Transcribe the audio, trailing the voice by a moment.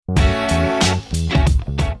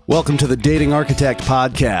Welcome to the Dating Architect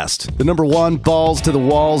Podcast, the number one balls to the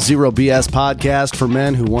wall, zero BS podcast for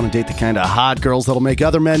men who want to date the kind of hot girls that'll make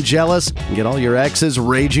other men jealous and get all your exes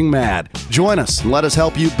raging mad. Join us and let us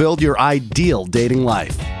help you build your ideal dating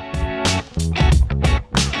life.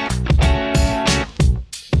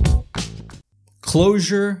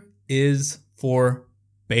 Closure is for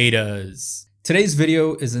betas. Today's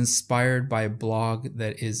video is inspired by a blog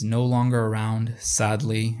that is no longer around,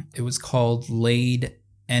 sadly. It was called Laid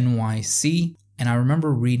NYC, and I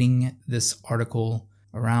remember reading this article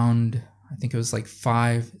around, I think it was like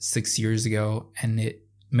 5-6 years ago, and it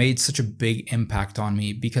made such a big impact on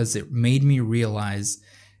me because it made me realize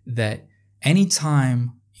that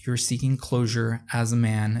anytime you're seeking closure as a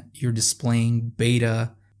man, you're displaying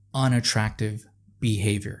beta, unattractive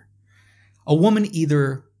behavior. A woman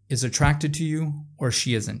either is attracted to you or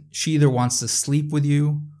she isn't. She either wants to sleep with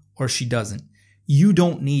you or she doesn't. You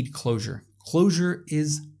don't need closure. Closure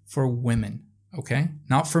is for women, okay?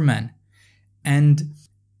 Not for men. And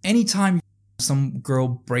anytime some girl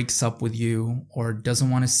breaks up with you or doesn't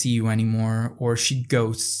want to see you anymore or she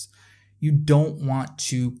ghosts, you don't want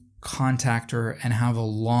to contact her and have a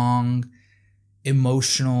long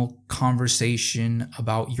emotional conversation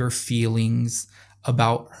about your feelings,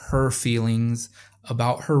 about her feelings,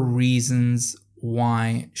 about her reasons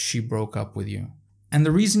why she broke up with you. And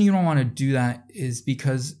the reason you don't want to do that is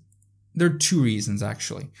because there are two reasons,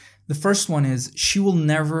 actually. The first one is she will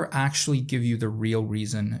never actually give you the real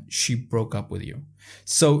reason she broke up with you.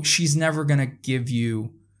 So she's never going to give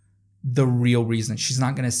you the real reason. She's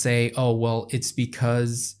not going to say, oh, well, it's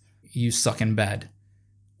because you suck in bed,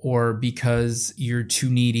 or because you're too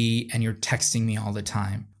needy and you're texting me all the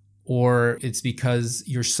time, or it's because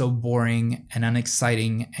you're so boring and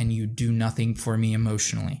unexciting and you do nothing for me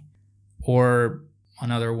emotionally. Or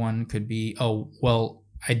another one could be, oh, well,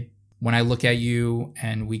 when I look at you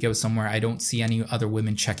and we go somewhere, I don't see any other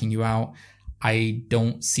women checking you out. I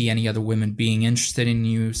don't see any other women being interested in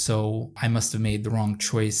you, so I must have made the wrong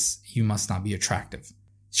choice. You must not be attractive.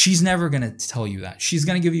 She's never going to tell you that. She's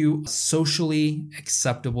going to give you a socially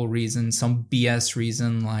acceptable reason, some BS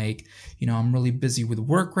reason like, I'm really busy with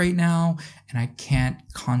work right now and I can't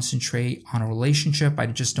concentrate on a relationship. I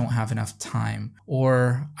just don't have enough time.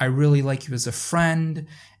 Or I really like you as a friend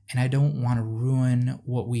and I don't want to ruin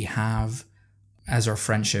what we have as our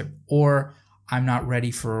friendship. Or I'm not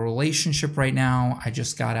ready for a relationship right now. I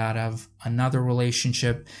just got out of another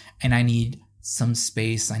relationship and I need some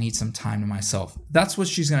space. I need some time to myself. That's what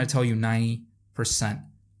she's going to tell you 90%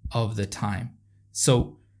 of the time.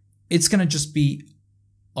 So it's going to just be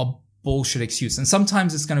a bullshit excuse. And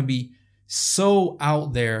sometimes it's going to be so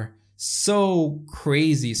out there, so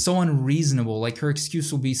crazy, so unreasonable. Like her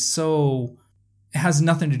excuse will be it has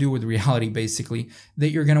nothing to do with reality, basically, that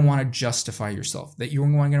you're going to want to justify yourself, that you're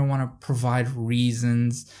going to want to provide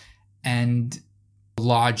reasons and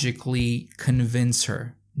logically convince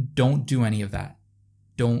her. Don't do any of that.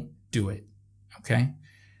 Don't do it, okay?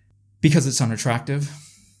 Because it's unattractive.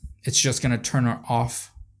 It's just going to turn her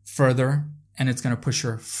off further, and it's going to push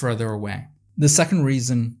her further away. The second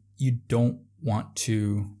reason you don't want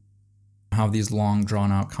to have these long,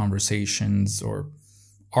 drawn-out conversations or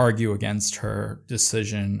argue against her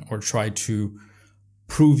decision or try to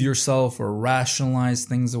prove yourself or rationalize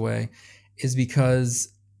things away is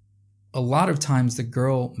because a lot of times the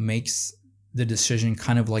girl makes the decision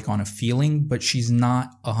kind of like on a feeling, but she's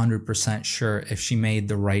not 100% sure if she made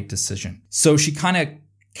the right decision. So she kind of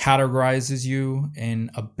categorizes you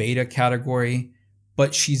in a beta category,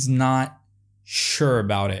 but she's not sure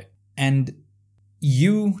about it. And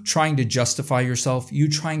you trying to justify yourself, you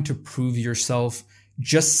trying to prove yourself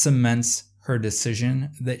just cements her decision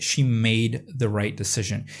that she made the right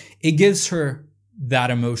decision. It gives her that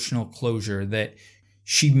emotional closure that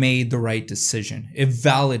she made the right decision. It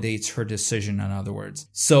validates her decision, in other words.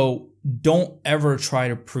 So don't ever try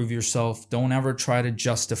to prove yourself. Don't ever try to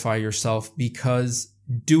justify yourself, because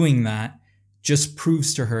doing that just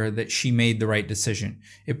proves to her that she made the right decision.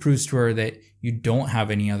 It proves to her that you don't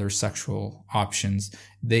have any other sexual options,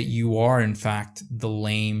 that you are, in fact, the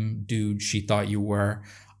lame dude she thought you were.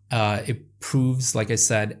 It proves, like I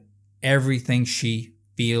said, everything she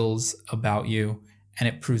feels about you, and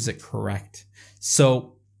it proves it correct.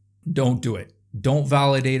 So don't do it. Don't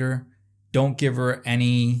validate her. Don't give her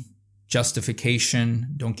any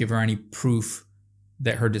justification. Don't give her any proof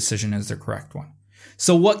that her decision is the correct one.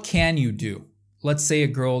 So what can you do? Let's say a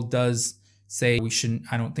girl does say,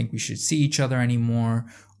 I don't think we should see each other anymore,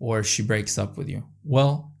 or she breaks up with you.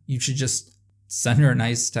 Well, you should just send her a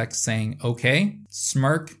nice text saying, okay,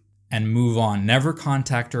 smirk, and move on. Never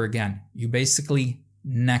contact her again. You basically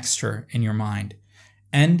next her in your mind.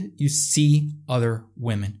 and you see other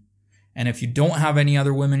women. And if you don't have any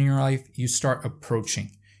other women in your life, you start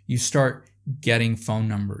approaching. You start getting phone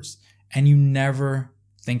numbers, and you never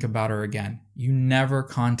think about her again. You never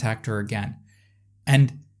contact her again.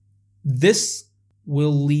 And this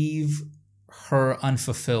will leave her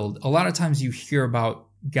unfulfilled. A lot of times you hear about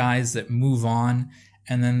guys that move on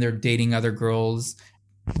and then they're dating other girls.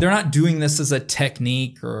 They're not doing this as a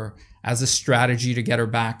technique or as a strategy to get her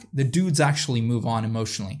back. The dudes actually move on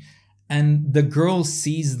emotionally. And the girl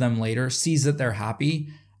sees them later, sees that they're happy,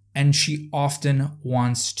 and she often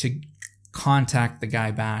wants to contact the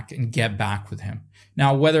guy back and get back with him.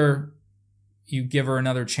 Now, whether you give her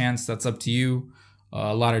another chance, that's up to you.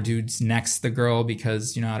 A lot of dudes next the girl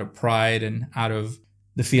because, out of pride and out of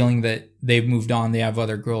the feeling that they've moved on, they have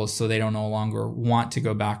other girls, so they don't no longer want to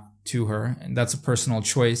go back to her. And that's a personal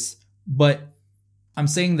choice. But I'm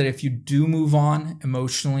saying that if you do move on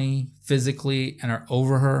emotionally, physically, and are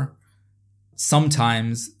over her,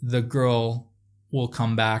 sometimes the girl will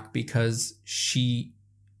come back because she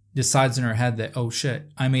decides in her head that, oh shit,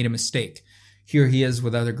 I made a mistake. Here he is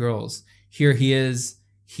with other girls. Here he is.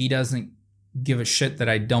 He doesn't give a shit that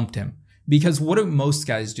I dumped him. Because what do most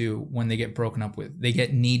guys do when they get broken up with? They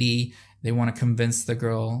get needy. They want to convince the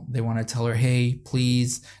girl. They want to tell her, hey,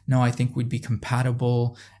 please, no, I think we'd be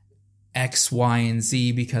compatible. X, Y, and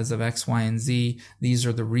Z because of X, Y, and Z. These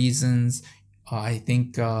are the reasons. I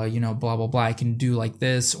think, blah, blah, blah. I can do like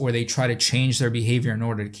this. Or they try to change their behavior in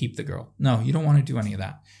order to keep the girl. No, you don't want to do any of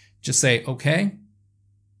that. Just say, okay,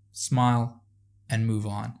 smile, and move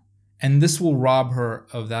on. And this will rob her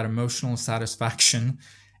of that emotional satisfaction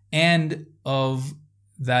and of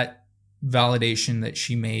that validation that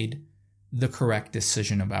she made the correct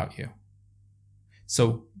decision about you.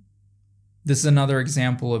 So this is another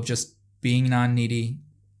example of just being non-needy,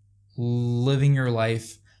 living your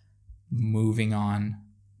life, moving on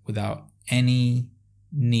without any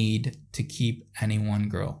need to keep any one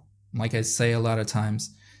girl. Like I say a lot of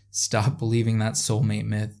times, stop believing that soulmate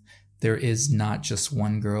myth. There is not just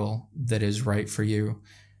one girl that is right for you.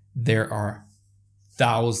 There are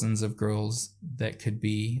thousands of girls that could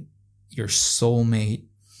be your soulmate,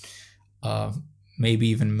 maybe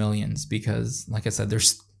even millions, because like I said,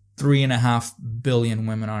 there's 3.5 billion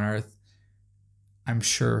women on earth. I'm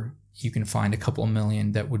sure you can find a couple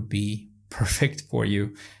million that would be perfect for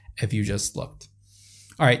you if you just looked.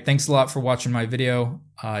 All right. Thanks a lot for watching my video.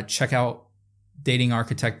 Check out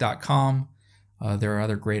datingarchitect.com. There are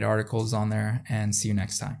other great articles on there, and see you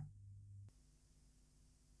next time.